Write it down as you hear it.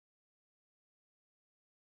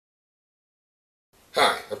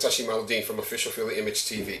Hi, I'm Tahsheem Aladean from Official Philly Image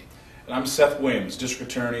TV. And I'm Seth Williams, District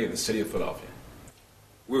Attorney of the City of Philadelphia.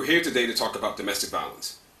 We're here today to talk about domestic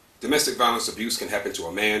violence. Domestic violence abuse can happen to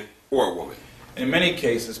a man or a woman. In many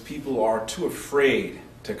cases, people are too afraid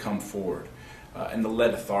to come forward and to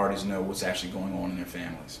let authorities know what's actually going on in their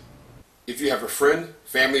families. If you have a friend,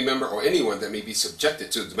 family member, or anyone that may be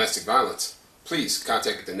subjected to domestic violence, please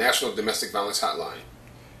contact the National Domestic Violence Hotline.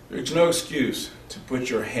 There's no excuse to put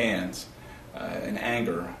your hands in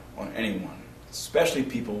anger on anyone, especially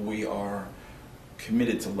people we are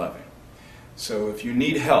committed to loving. So if you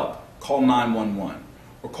need help, call 911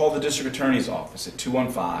 or call the District Attorney's Office at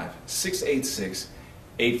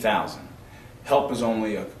 215-686-8000. Help is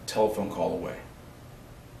only a telephone call away.